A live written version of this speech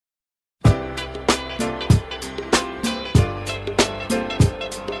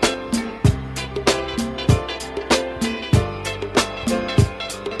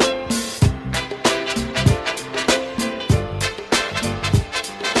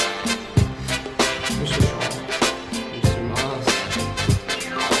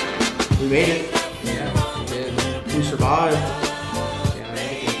made it. Yeah, we did. We survived. Yeah, I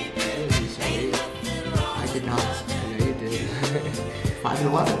had a decent week. I did not. I know you did.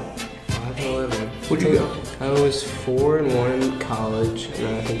 5-11. 5-11. Where'd you go? I was 4-1 in college, and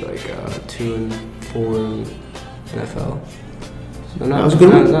then I think like 2-4 in NFL. So That was a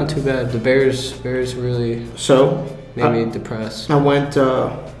good week. not too bad. The Bears really So made me depressed. I went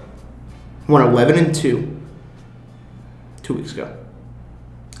 11-2 2 weeks ago.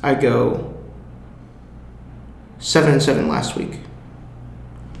 I go 7-7 last week,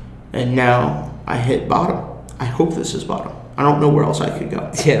 and now I hit bottom. I hope this is bottom. I don't know where else I could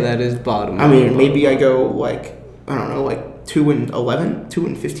go. Yeah, that is bottom. I mean, maybe I go like 2-11,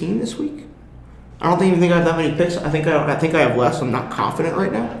 2-15 this week. I don't even think I have that many picks. I think I have less. I'm not confident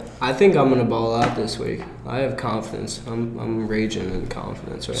right now. I think I'm gonna ball out this week. I have confidence. I'm raging in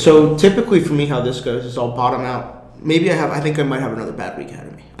confidence right now. So typically for me, how this goes is I'll bottom out. Maybe I think I might have another bad week ahead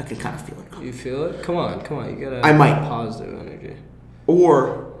of me. I can kind of feel it. You feel it? Come on. You gotta. I might. Positive energy.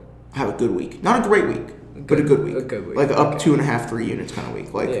 Or have a good week. Not a great week, but a good week. A good week. Like up Okay. 2.5, 3 units kind of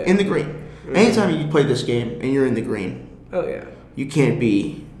week. Like Yeah. in the green. Mm-hmm. Anytime you play this game and you're in the green, Oh yeah. you can't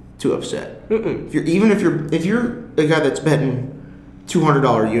be too upset. Mm-mm. If you're a guy that's betting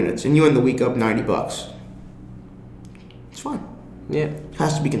 $200 units and you end the week up $90, it's fine. Yeah. It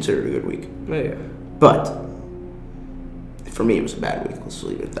has to be considered a good week. Oh yeah. But for me, it was a bad week. Let's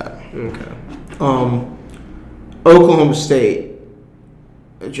leave it at that. Okay. Oklahoma State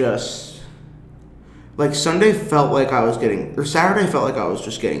just like Saturday felt like I was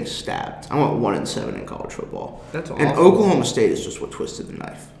just getting stabbed. I went 1-7 in college football. That's awful. And Oklahoma State is just what twisted the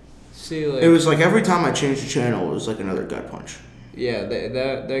knife. See, like It was like every time I changed the channel, it was like another gut punch. yeah,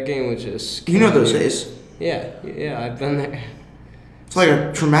 that game was just. You know those days. Yeah, I've been there. It's like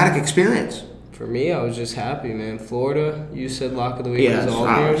a traumatic experience. For me, I was just happy, man. Florida, you said lock of the week Yeah, was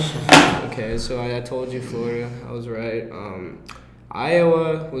Auburn. Okay, so I told you Florida. I was right.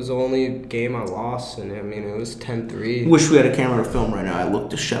 Iowa was the only game I lost, and I mean, it was 10-3. Wish we had a camera to film right now. I look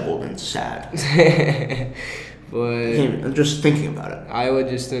disheveled and sad. But I'm just thinking about it. Iowa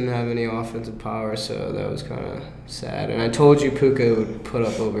just didn't have any offensive power, so that was kind of sad. And I told you Puka would put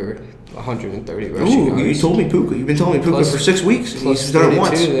up over 130 rushing Ooh, you yards. told me Puka. You've been telling me Puka Plus- for 6 weeks. And Plus he's done it 32.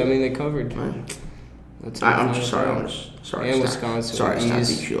 once. I mean, they covered. Right. That's I'm the just final sorry. thing. I'm just sorry. And to stop- Wisconsin Sorry to with not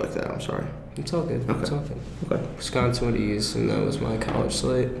ease. beat you like that. I'm sorry. It's all good. Okay. It's all good. Okay. Wisconsin with ease, and that was my college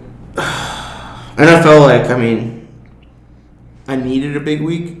slate. And I felt like, I needed a big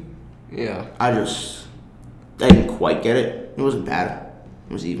week. Yeah. I didn't quite get it. It wasn't bad.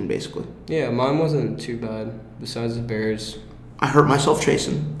 It was even, basically. Yeah, mine wasn't too bad, besides the Bears. I hurt myself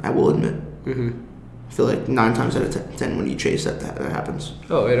chasing, I will admit. Mm-hmm. I feel like 9 times out of 10 when you chase, that happens.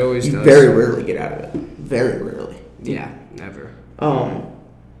 Oh, it always You does. very rarely get out of it. Very rarely. Yeah, never.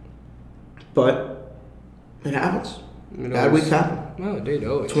 But it happens. It Bad always- weeks happen. No, dude,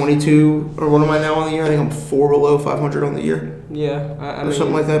 always. 22, or what am I now on the year? I think I'm 4 below 500 on the year. Yeah, I Or mean,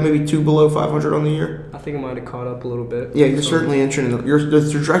 something like that. Maybe 2 below 500 on the year. I think I might have caught up a little bit. Yeah, you're So, certainly entering the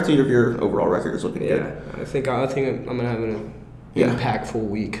trajectory of your overall record is looking Yeah, good. I think I'm gonna have an Yeah. impactful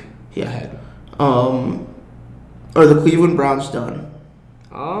week Yeah. ahead. Are the Cleveland Browns done?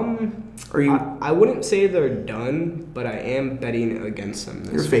 Are you? I wouldn't say they're done, but I am betting against them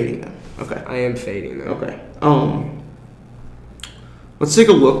this You're week. fading them. Okay. I am fading them. Okay. Let's take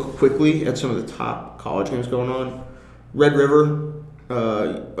a look quickly at some of the top college games going on. Red River,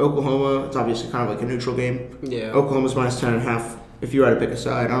 Oklahoma. It's obviously kind of like a neutral game. Yeah. Oklahoma's minus 10.5. If you had to pick a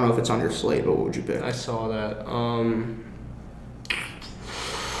side, I don't know if it's on your slate, but what would you pick? I saw that.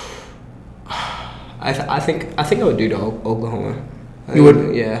 I think I would do to Oklahoma. You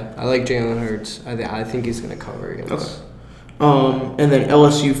would? Yeah, I like Jalen Hurts. I think he's gonna cover against. Okay. And then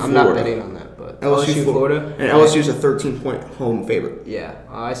LSU, Florida. I'm not betting on that, but LSU, Florida, and LSU's a 13-point home favorite. Yeah,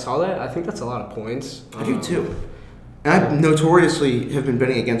 I saw that. I think that's a lot of points. I do too. And I notoriously have been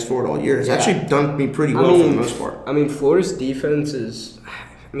betting against Florida all year. It's Yeah. actually done me pretty well for the most part. I mean, Florida's defense is,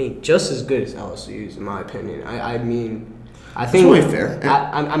 just as good as LSU's in my opinion. I think only fair.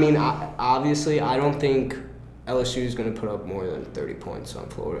 Obviously, I don't think LSU is going to put up more than 30 points on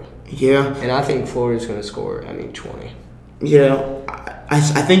Florida, Yeah. and I think Florida's going to score. 20. Yeah. I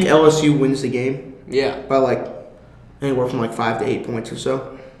think LSU wins the game Yeah. by like anywhere from like 5 to 8 points or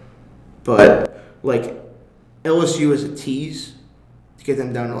so. But like LSU as a tease to get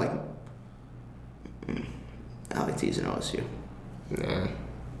them down to like. I like teasing LSU. Nah.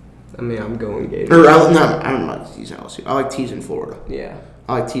 I'm going Gators. I'm not teasing LSU. I like teasing Florida. Yeah.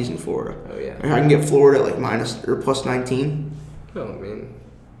 I like teasing Florida. Oh yeah. If I can get Florida at like minus or plus 19. Oh, I mean,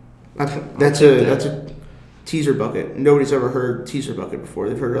 That's a Teaser bucket. Nobody's ever heard teaser bucket before.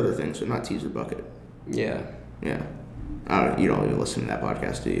 They've heard other things, but not teaser bucket. Yeah. Yeah. You don't even listen to that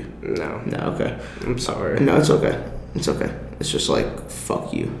podcast, do you? No. No, okay. I'm sorry. No, it's okay. It's okay. It's just like,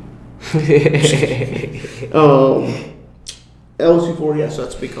 fuck you. LSU 4, yes,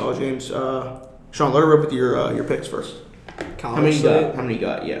 that's big college games. Sean, let her rip with your picks first. College How many you slate? got? How many you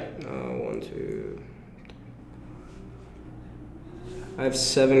got? Yeah. 1, 2. I have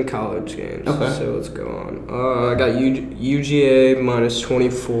 7 college games. Okay. So let's go on. I got UGA minus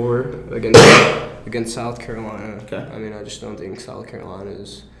 24 against South Carolina. Okay. I mean, I just don't think South Carolina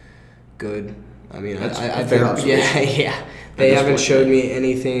is good. I mean, That's I a fair think, observation. yeah. They this haven't point, showed yeah. me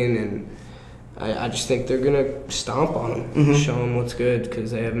anything, and I just think they're gonna stomp on them, Mhm. show them what's good,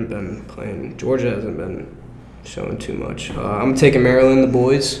 because they haven't been playing. Georgia hasn't been showing too much. I'm taking Maryland, the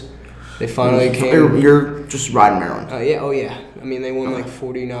boys. They finally came. You're just riding Maryland. Yeah. Oh yeah. I mean, they won Okay. like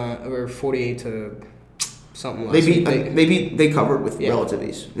 49 or 48 to something last They beat. week. They covered with Yeah. relative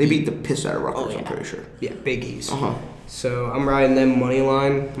ease. They beat the piss out of Rutgers. Oh, yeah. I'm pretty sure. Yeah, Big East. Uh huh. So I'm riding them money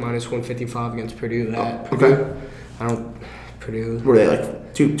line minus 155 against Purdue. Purdue. Okay. I don't. Purdue. Were they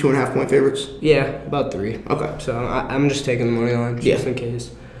like 2.5 point favorites? Yeah, about 3. Okay. So I'm just taking the money line just Yeah. in case.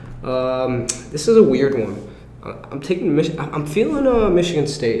 This is a weird one. I'm taking I'm feeling Michigan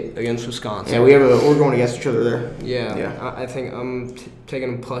State against Wisconsin. Yeah, we're going against each other there. Yeah. Yeah. I think I'm taking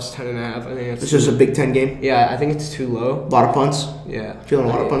them plus 10.5. I think It's just a Big Ten game. Yeah, I think it's too low. A lot of punts. Yeah. Feeling a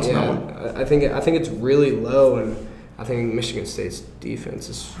lot of punts in yeah. that one. I think it's really low, and I think Michigan State's defense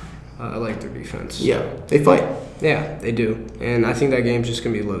is. I like their defense. Yeah, they fight. Yeah, they do, and I think that game's just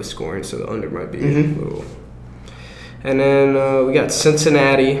gonna be low scoring, so the under might be Mhm. a little. And then we got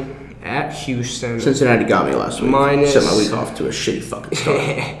Cincinnati at Houston. Cincinnati got me last week. Minus- Set my week off to a shitty fucking start.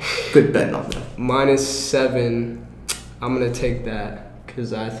 Good betting on them. -7. I'm gonna take that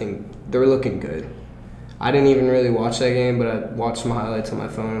because I think they're looking good. I didn't even really watch that game, but I watched some highlights on my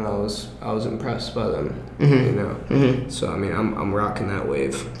phone, and I was impressed by them. Mhm. You know. Mm-hmm. So I mean, I'm rocking that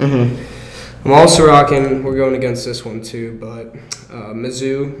wave. Mm-hmm. I'm also rocking. We're going against this one too, but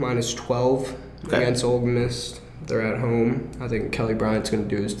Mizzou -12 Okay. against Ole Miss. They're at home. I think Kelly Bryant's going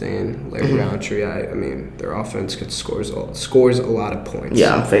to do his thing. Larry Mhm. Roundtree. I mean, their offense scores a lot of points.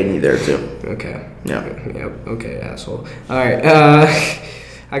 Yeah, I'm fading you there too. Okay. Yeah. Yep. Okay, asshole. All right.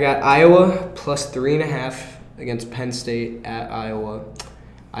 I got Iowa +3.5 against Penn State at Iowa.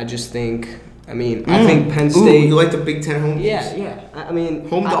 I just think. I mean, I think Penn Ooh, State. you like the Big Ten home games? Yeah. I mean,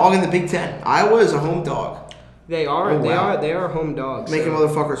 Home dog in the Big Ten. Iowa is a home dog. They are. Oh, wow. They are home dogs. Making so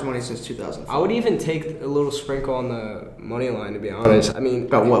motherfuckers money since 2000. I would even take a little sprinkle on the money line, to be honest. I mean,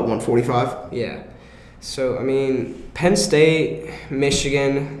 About what, 145? yeah. So I mean, Penn State,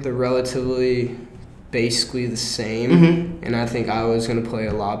 Michigan, they're relatively basically the same, Mm-hmm. and I think Iowa's going to play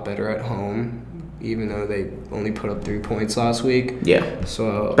a lot better at home, even though they only put up 3 points last week. Yeah.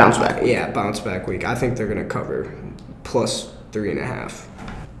 So Bounce back week. Yeah, bounce back week. I think they're going to cover +3.5.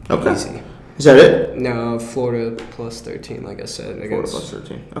 Okay. Easy. Is that it? No, Florida +13, like I said, Florida against plus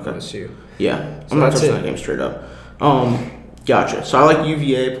 13. Okay. LSU. Yeah. So I'm not that's touching it. that game straight up. Gotcha. So I like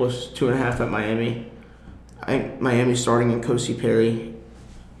UVA plus 2.5 at Miami. I think Miami's starting in Kosi Perry.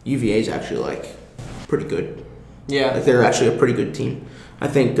 UVA is actually like pretty good. Yeah. Like they're actually a pretty good team. I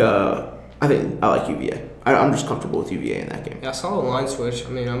think I like UVA. I'm just comfortable with UVA in that game. Yeah, I saw the line switch. I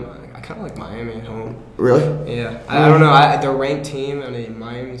mean, I kind of like Miami at home. Really? Yeah, I don't know. They're ranked team. I mean,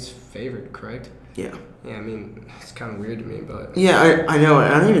 Miami's favored, correct? Yeah. Yeah, I mean, it's kind of weird to me, but Yeah, I know.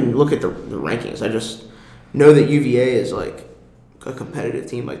 I don't even look at the rankings. I just know that UVA is like a competitive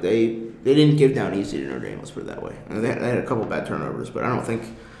team. Like they didn't give down easy to Notre Dame. Let's put it that way. And they had a couple bad turnovers, but I don't think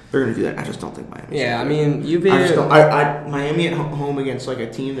they're gonna do that. I just don't think Miami. yeah, I mean, UVA. I just don't. Miami at home against like a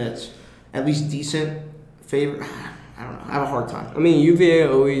team that's at least decent. Favorite. I don't know. I have a hard time. I mean, UVA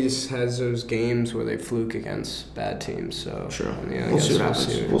always has those games where they fluke against bad teams. So Sure. Yeah, We'll see what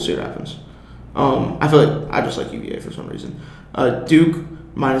happens. We'll see what happens. I feel like I just like UVA for some reason. Duke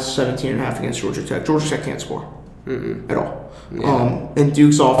 -17.5 against Georgia Tech. Georgia Tech can't score at all. Yeah. And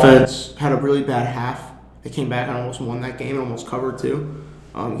Duke's offense had a really bad half. They came back and almost won that game and almost covered too.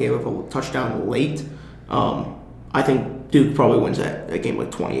 Gave up a touchdown late. I think Duke probably wins that game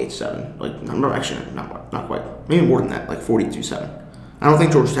like 28-7. Like not quite. Maybe more than that, like 42-7. I don't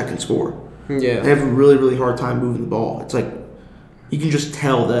think Georgia Tech can score. They Yeah. have a really, really hard time moving the ball. It's like you can just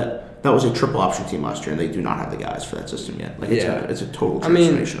tell that was a triple option team last year, and they do not have the guys for that system yet. Like it's a total I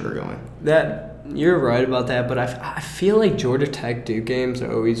mean, transformation undergoing. That you're right about that, but I feel like Georgia Tech Duke games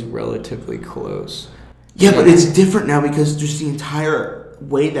are always relatively close. Yeah, but it's different now because just the entire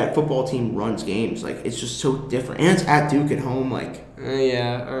way that football team runs games, like it's just so different. And it's at Duke at home, like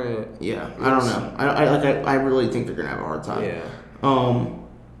Yeah, all right. Yeah, I don't know. I really think they're gonna have a hard time. Yeah.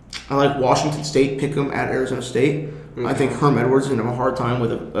 I like Washington State. Pick them at Arizona State. Okay. I think Herm Edwards is gonna have a hard time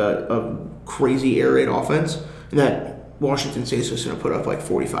with a crazy air raid offense. And that Washington State's just gonna put up like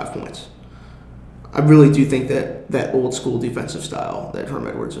 45 points. I really do think that old school defensive style that Herm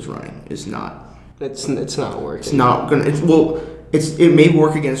Edwards is running is not. It's not working. It's not gonna. It may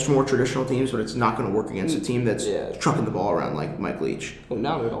work against more traditional teams, but it's not going to work against a team that's trucking the ball around like Mike Leach. Well,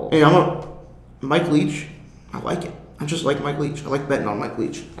 not at all. And Mike Leach. I like it. I just like Mike Leach. I like betting on Mike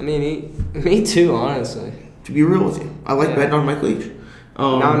Leach. I mean, me too, honestly. To be real with you, I like betting on Mike Leach.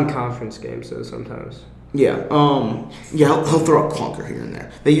 Non-conference games, though, sometimes. Yeah. He'll throw a clunker here and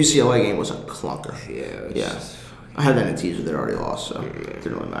there. The UCLA game was a clunker. Yeah. I had that in a teaser that already lost, so it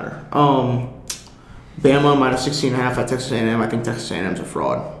didn't really matter. Bama minus 16.5 at Texas A&M. I think Texas A&M's a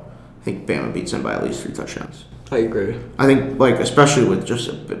fraud. I think Bama beats them by at least 3 touchdowns. I agree. I think, especially with just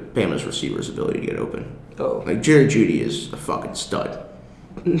Bama's receivers' ability to get open. Oh. Jerry Jeudy is a fucking stud.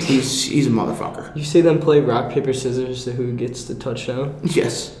 He's a motherfucker. You see them play rock, paper, scissors to who gets the touchdown?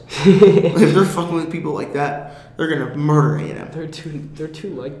 Yes. If they're fucking with people like that, they're going to murder A&M. They're too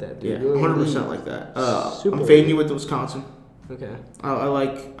like that, dude. Yeah, 100% like that. Super I'm fading you with the Wisconsin. Okay. I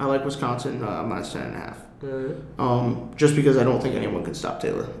like Wisconsin minus 10.5. Alright. Just because I don't think anyone can stop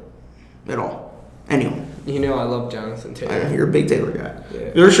Taylor at all. Anyone. You know I love Jonathan Taylor. You're a big Taylor guy.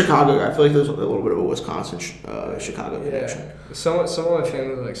 Yeah. You're a Chicago guy. I feel like there's a little bit of a Wisconsin Chicago connection. Some of my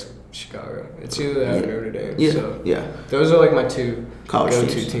family likes Chicago. It's either that or Notre Dame. Yeah. So Yeah. Those are like my two college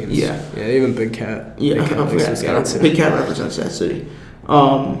go-to teams. Yeah. Yeah. Even Big Cat. Yeah. Big Cat likes Wisconsin. Big Cat represents that city.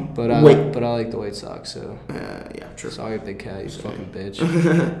 But I like the White Sox. So. Yeah. True. Sorry, Big Cat. You fucking bitch.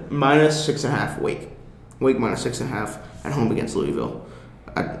 Minus 6.5. Wake minus 6.5 at home against Louisville.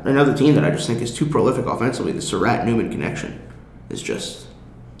 Another team that I just think is too prolific offensively, the Surratt-Newman connection, is just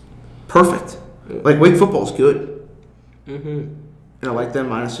perfect. Like, Wake football's good. Mm-hmm. And I like them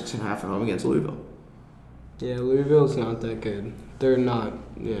minus 6.5 at home against Louisville. Yeah, Louisville's not that good. They're not,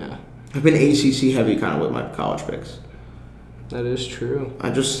 yeah. I've been ACC heavy kind of with my college picks. That is true. I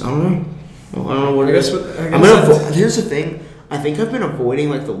don't know. Well, I don't know what it is. Here's the thing. I think I've been avoiding,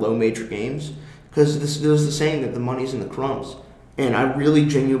 like, the low major games because there's the saying that the money's in the crumbs. And I really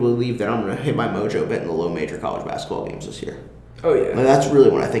genuinely believe that I'm going to hit my mojo betting the low major college basketball games this year. Oh, yeah. That's really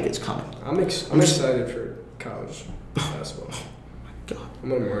when I think it's coming. I'm excited for college basketball. Oh, my God. I'm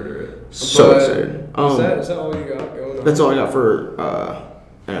going to murder it. So excited. Is that all you got going on? That's all I got for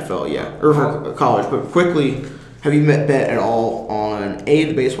NFL, yeah. Or for college. But quickly, have you bet at all on A,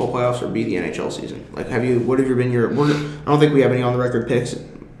 the baseball playoffs, or B, the NHL season? Like, what have been your... I don't think we have any on-the-record picks.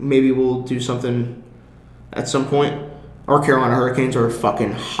 Maybe we'll do something at some point. Our Carolina Hurricanes are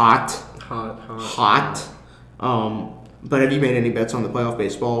fucking hot. Hot. But have you made any bets on the playoff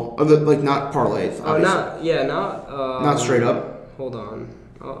baseball? Not parlays. Not straight up. Hold on.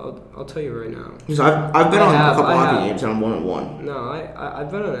 I'll tell you right now. Because I've been on a couple hockey games and I'm 1-1. No, I've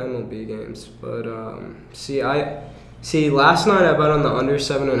been on MLB games, but last night I bet on the under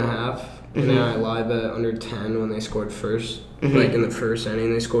 7.5, and then I live bet under 10 when they scored first. Like in the first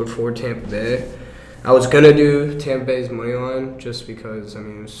inning, they scored 4 Tampa Bay. I was gonna do Tampa Bay's money line just because it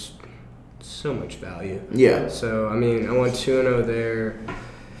was so much value. Yeah. So I went 2-0 there.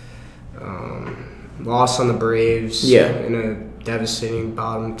 Lost on the Braves. Yeah. In a devastating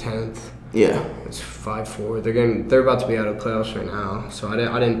bottom 10th. Yeah. It's 5-4. They're about to be out of playoffs right now, so I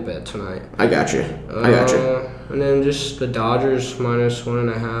didn't bet tonight. I got you. And then just the Dodgers minus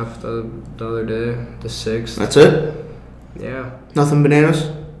 1.5 the other day, the 6th. That's it. Yeah. Nothing bananas.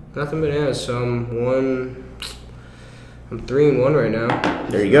 Nothing bananas. So I'm 3-1 right now.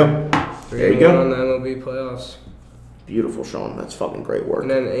 There you go. There you go. On the MLB playoffs. Beautiful, Sean. That's fucking great work.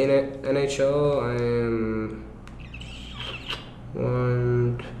 And then NHL, I am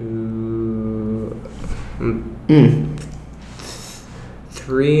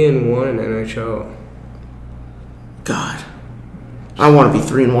 3-1 in NHL. God, I want to be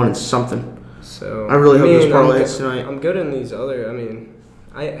 3-1 in something. So I really hope this parlays tonight. I'm good in these other.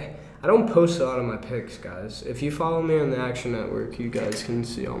 I don't post a lot of my picks, guys. If you follow me on the Action Network, you guys can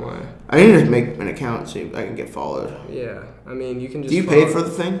see all my... I need to make an account so I can get followed. Yeah, you can just... Do you pay for the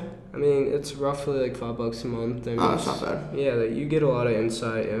thing? It's roughly like $5 a month. And that's not bad. Yeah, you get a lot of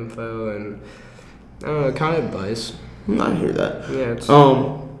insight info and, I don't know, kind of advice. I hear that. Yeah,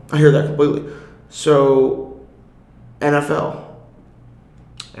 I hear that completely. So, NFL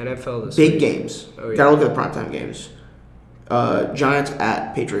this big week. Games. Oh, yeah. Gotta look at the primetime games. Giants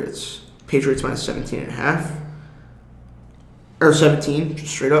at Patriots. Patriots minus 17.5. Or 17,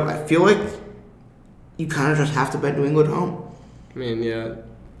 just straight up. I feel like you kind of just have to bet New England home. I mean, yeah,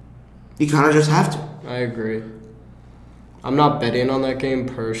 You kind of just have to. I agree. I'm not betting on that game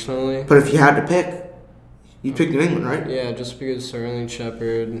personally. But if you had to pick, you'd pick New England, right? Yeah, just because Sterling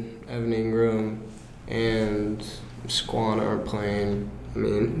Shepard, Evan Ingram, and Squan aren't playing. I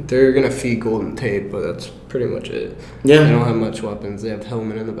mean, they're going to feed Golden Tate, but that's pretty much it. Yeah. They don't have much weapons. They have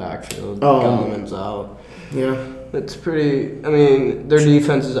Hillman in the backfield. Oh. Gallman's out. Yeah. It's pretty. I mean, their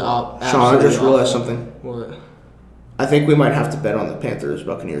defense is out. Sean, I just absolutely realized awful. something. What? I think we might have to bet on the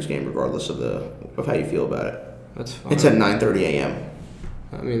Panthers-Buccaneers game regardless of how you feel about it. That's fine. It's at 9:30 a.m.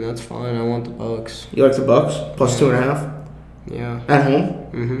 I mean, that's fine. I want the Bucks. You like the Bucks? Plus 2.5? Yeah. At home?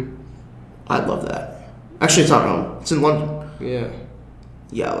 Mm-hmm. I'd love that. Actually, it's not at home. It's in London. Yeah.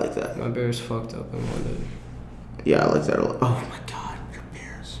 Yeah, I like that. My Bears fucked up in London. Yeah, I like that a lot. Oh, my God. Your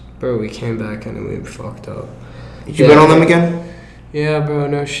Bears. Bro, we came back and we fucked up. Did you bet on them again? Yeah, bro,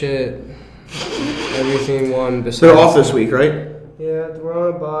 no shit. Everything won besides. They're off this week, right? Yeah, we're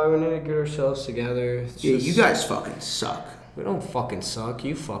on a bye. We need to get ourselves together. It's Yeah, just- you guys fucking suck. We don't fucking suck.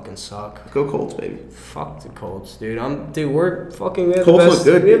 You fucking suck. Go Colts, baby. Fuck the Colts, dude. We're fucking. We have Colts the best. look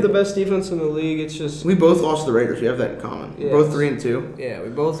good, We have dude. the best defense in the league. It's just. We both lost to the Raiders. We have that in common. Yeah. We're both 3-2. Yeah, we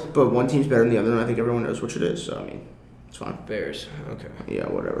both. But one team's better than the other, and I think everyone knows which it is. So I mean, it's fine. Bears. Okay. Yeah,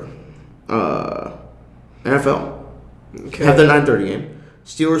 whatever. NFL. Okay. Have the 9:30 game.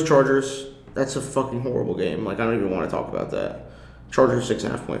 Steelers Chargers. That's a fucking horrible game. Like I don't even want to talk about that. Chargers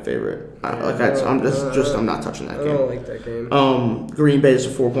 6.5 point favorite. I'm not touching that I game. don't like that game. Green Bay is a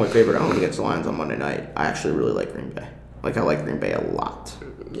 4-point favorite at home against the Lions on Monday night. I actually really like Green Bay. Like I like Green Bay a lot.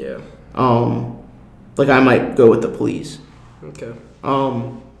 Yeah. Like I might go with the please. Okay.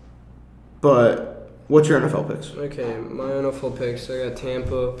 But what's your NFL picks? Okay, my NFL picks. I got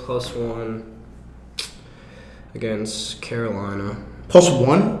Tampa +1 against Carolina.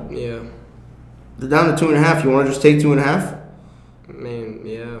 +1? Yeah. They're down to 2.5. You want to just take 2.5? I mean,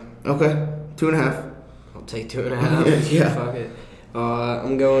 yeah. Okay, 2.5. I'll take 2.5. Yeah. Fuck it.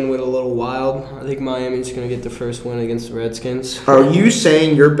 I'm going with a little wild. I think Miami's going to get the first win against the Redskins. Are you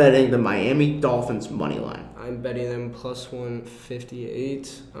saying you're betting the Miami Dolphins money line? I'm betting them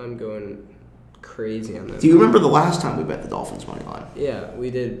 +158. I'm going crazy on that. Do you remember the last time we bet the Dolphins money line? Yeah, we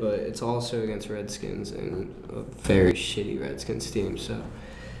did, but it's also against Redskins and a very shitty Redskins team, so.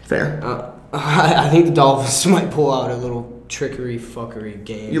 Fair. I think the Dolphins might pull out a little trickery, fuckery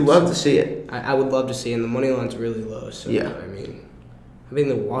game. You love to see it. I would love to see it, and the money line's really low, so Yeah. I mean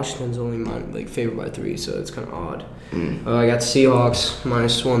the Washington's only favored by 3, so it's kind of odd. I got Seahawks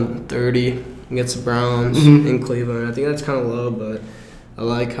 -130 against the Browns in Cleveland. I think that's kind of low, but I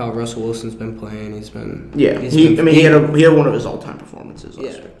like how Russell Wilson's been playing. He's been Yeah. He had one of his all-time performances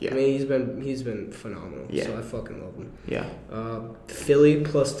last week. Yeah. I mean he's been phenomenal. Yeah. So I fucking love him. Yeah. Philly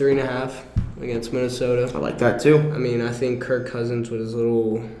 +3.5 against Minnesota. I like that too. I mean, I think Kirk Cousins with his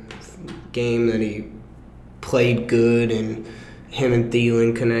little game that he played good and him and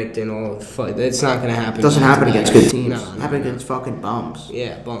Thielen connect and all the fight. It's not going to happen. It doesn't happen against good teams. No, It happens against fucking bums.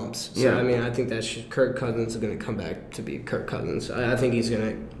 Yeah, bumps. So, Yeah. I mean, I think that Kirk Cousins is going to come back to be Kirk Cousins. I think he's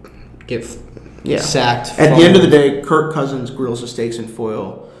going to get sacked. At the end of the day, Kirk Cousins grills the steaks in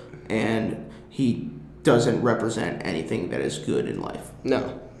foil, and he doesn't represent anything that is good in life. No,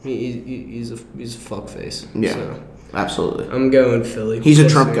 he's a fuckface. Yeah, So absolutely. I'm going Philly. He's a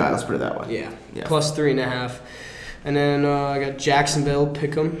Plus Trump 3. guy. Let's put it that way. Yeah. +3.5. And then I got Jacksonville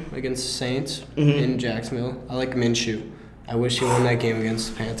Pick'em against the Saints in Jacksonville. I like Minshew. I wish he won that game against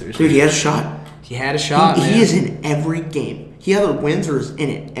the Panthers. Dude, he had a shot. He had a shot, man. He is in every game. He either wins or is in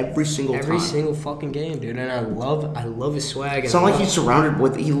it every single time. Every single fucking game, dude. And I love his swag. It's not like he's surrounded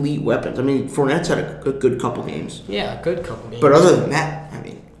with elite weapons. I mean, Fournette's had a good couple games. Yeah, a good couple games. But other than that, I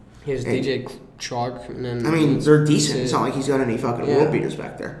mean... Here's DJ Chark. And then they're decent. It's not like he's got any fucking world beaters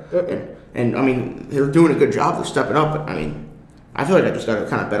back there. And, I mean, they're doing a good job. They're stepping up. But, I mean, I feel like I just got to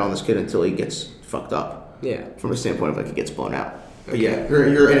kind of bet on this kid until he gets fucked up. Yeah. From a standpoint of, like, he gets blown out. But, Okay. yeah,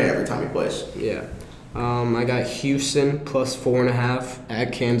 you're in it every time he plays. Yeah. I got Houston +4.5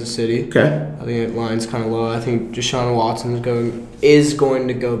 at Kansas City. Okay. I think that line's kind of low. I think Deshaun Watson is going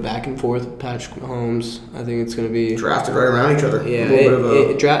to go back and forth with Patrick Mahomes. I think it's going to be Drafted right around each other. Yeah,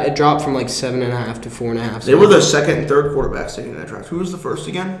 it dropped from 7.5 to 4.5. They were the second and third quarterbacks taking that draft. Who was the first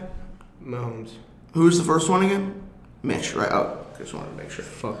again? Mahomes. Who was the first one again? Mitch, right? Oh, just wanted to make sure.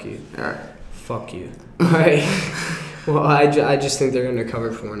 Fuck you. All right. Fuck you. All right. Well, I just think they're going to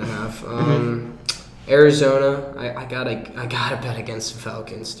cover 4.5. Arizona, I gotta bet against the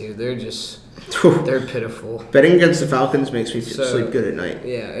Falcons, dude. They're pitiful. Betting against the Falcons makes me sleep good at night.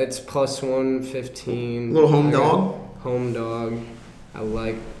 Yeah, it's +115. Little home dog. Home dog. I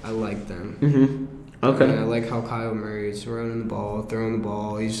like them. Okay. And I like how Kyle Murray is running the ball, throwing the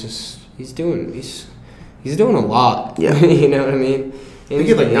ball. He's doing a lot. Yeah. You know what I mean? They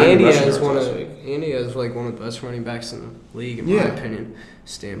get like 90 rushing yards one last of week. Andy has like one of the best running backs in the league, in my opinion,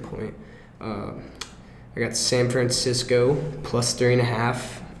 standpoint. I got San Francisco plus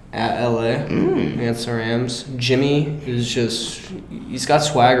 3.5 at LA against the Rams. Jimmy is he's got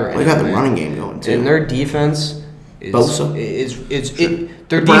swagger in They it. got the man. running game going too. And their defense Bosa.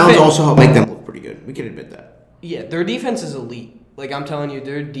 their The Browns defense, also help make them look pretty good. We can admit that. yeah, their defense is elite. Like I'm telling you,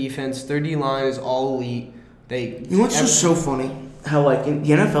 their defense, their D line is all elite. You know what's just so funny? How like in the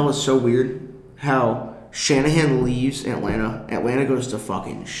NFL is so weird. How Shanahan leaves Atlanta. Atlanta goes to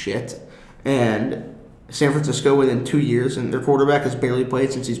fucking shit, and San Francisco within 2 years, and their quarterback has barely played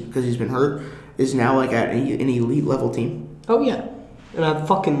because he's been hurt, is now like at an elite level team. Oh yeah, and I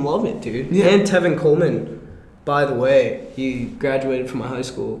fucking love it, dude. Yeah. And Tevin Coleman, by the way, he graduated from my high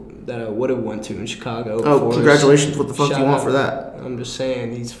school that I would have went to in Chicago. Oh, congratulations! What the fuck do you Shout want out. for that? I'm just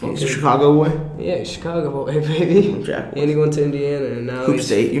saying he's fucking. He's a Chicago boy. Yeah, he's Chicago boy, baby. Jack. And he went to Indiana, and now Hoop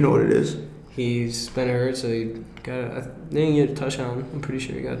State, you know what it is. he's been hurt, so he I didn't get a touchdown. I'm pretty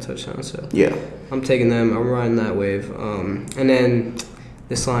sure he got a touchdown. So Yeah. I'm taking them. I'm riding that wave. And then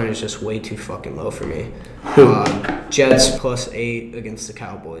this line is just way too fucking low for me. Who? Jets plus 8 against the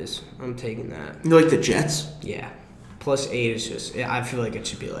Cowboys. I'm taking that. You like the Jets? Yeah. Plus 8 is just, I feel like it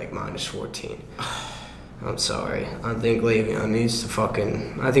should be like minus 14. I'm sorry. I think Le'Veon needs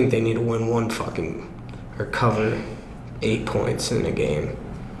to I think they need to win or cover 8 points in a game.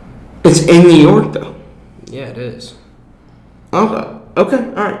 It's in New York though. Yeah, it is. Okay. All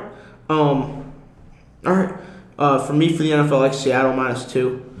right. All right. For me, for the NFL, I like Seattle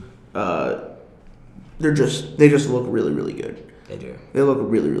 -2. They just look really, really good. They do. They look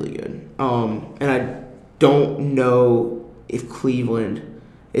really, really good. And I don't know if Cleveland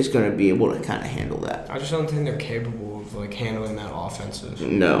is going to be able to kind of handle that. I just don't think they're capable of like handling that offensive.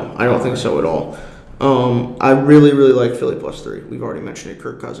 No, I don't think so at all. I really, really like Philly +3. We've already mentioned it.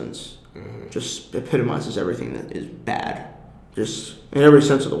 Kirk Cousins just epitomizes everything that is bad. Just in every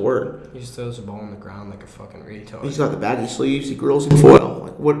sense of the word. He just throws the ball on the ground like a fucking retard. He's got the baggy sleeves. He grills in foil.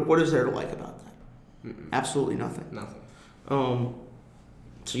 Like, what is there to like about that? Absolutely nothing. Nothing.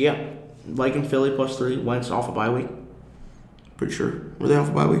 So yeah, liking Philly +3. Wentz off a bye week. Pretty sure. Were they off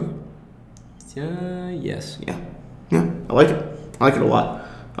a bye week? Yes. Yeah. I like it. I like it a lot.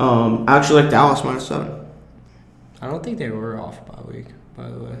 I actually like Dallas -7. I don't think they were off by a week, by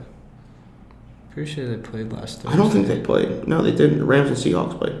the way. Pretty sure they played last Thursday. I don't think they played. No, they didn't. The Rams and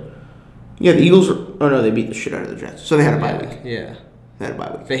Seahawks played. Yeah, the Eagles. Oh no, they beat the shit out of the Jets. So they had a bye week. Yeah. They had a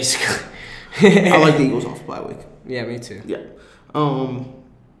bye week. Basically. I like the Eagles off a bye week. Yeah, me too. Yeah.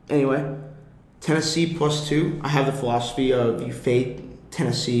 Anyway, Tennessee +2. I have the philosophy of you fade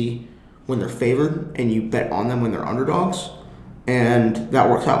Tennessee when they're favored and you bet on them when they're underdogs, and that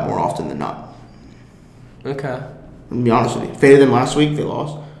works out more often than not. Okay. To be honest with you, faded them last week. They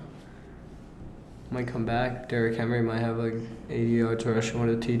lost. Might come back. Derrick Henry might have like 80 yards rushing with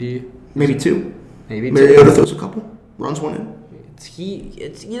a TD. Maybe 2. Maybe 2. Mariota throws a couple. Runs one in.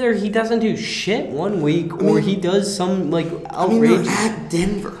 It's either he doesn't do shit one week or he does some like outrageous. they're at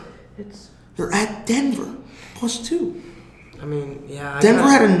Denver. They're at Denver +2. I mean, yeah. Denver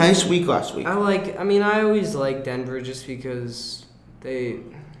had a nice week last week. I always like Denver just because they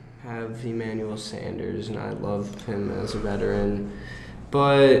have Emmanuel Sanders and I love him as a veteran.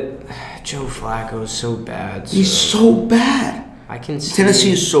 But Joe Flacco is so bad. He's so bad. I can see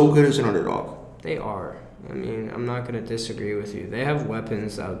Tennessee is so good as an underdog. They are. I mean, I'm not gonna disagree with you. They have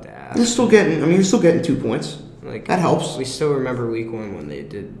weapons out there. You're still getting 2 points. Like that helps. We still remember week 1 when they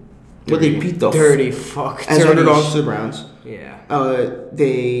did. But they beat the dirty fuck as underdogs to the Browns. Yeah.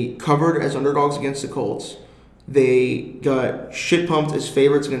 They covered as underdogs against the Colts. They got shit pumped as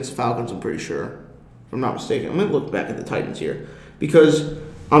favorites against the Falcons. I'm pretty sure, if I'm not mistaken. I'm gonna look back at the Titans here because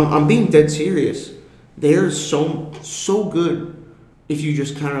I'm being dead serious. They're so good if you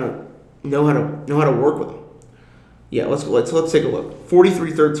just kind of know how to work with them. Yeah, let's take a look.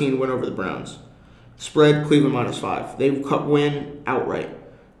 43-13 win over the Browns. Spread Cleveland -5. They win outright.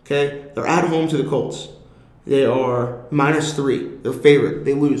 Okay, they're at home to the Colts. They are -3. They're favored.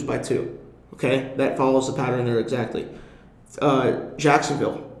 They lose by 2. Okay, that follows the pattern there exactly.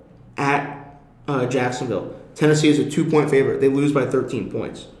 Jacksonville at Jacksonville. Tennessee is a 2-point favorite. They lose by 13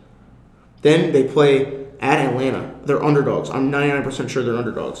 points. Then they play at Atlanta. They're underdogs. I'm 99% sure they're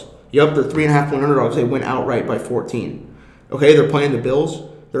underdogs. Yup, they're 3.5-point underdogs. They win outright by 14. Okay, they're playing the Bills.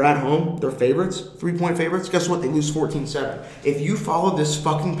 They're at home. They're favorites. 3-point favorites. Guess what? They lose 14-7. If you follow this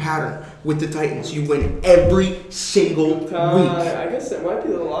fucking pattern with the Titans, you win every single week. I guess that might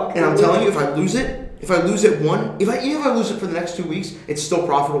be the lock. And I'm telling you, if I lose it, If I lose it even if I lose it for the next 2 weeks, it's still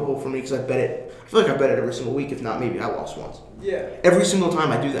profitable for me because I bet it. I feel like I bet it every single week. If not, maybe I lost once. Yeah. Every single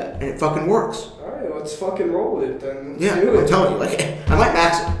time I do that, and it fucking works. All right, let's fucking roll with it then. Let's Yeah, do it. I'm telling you, like I might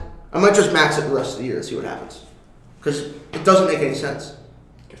max it. I might just max it the rest of the year and see what happens. Because it doesn't make any sense.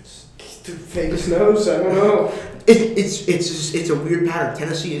 Vegas knows. I don't know. It's a weird pattern.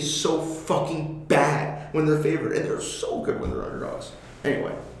 Tennessee is so fucking bad when they're favored, and they're so good when they're underdogs.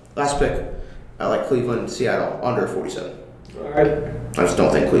 Anyway, last pick. I like Cleveland, Seattle under 47. All right. I just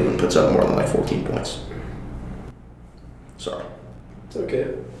don't think Cleveland puts up more than like 14 points. Sorry. It's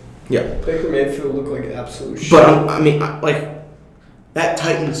okay. Yeah. Baker Mayfield looked like absolute shit. But that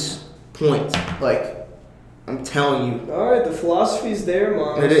Titans point, like, I'm telling you. All right, the philosophy's there,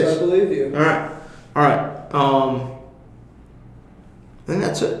 Mom. It is. I believe you. All right. I think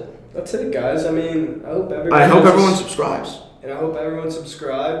that's it. That's it, guys. I mean, I hope everyone subscribes. And I hope everyone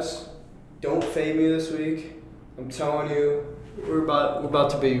subscribes. Don't fade me this week. I'm telling you, we're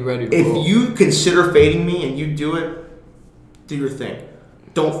about to be ready to roll. If you consider fading me and you do it, do your thing.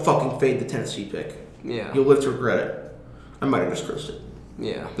 Don't fucking fade the Tennessee pick. Yeah. You'll live to regret it. I might have just cursed it.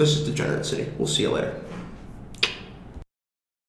 Yeah. This is Degenerate City. We'll see you later.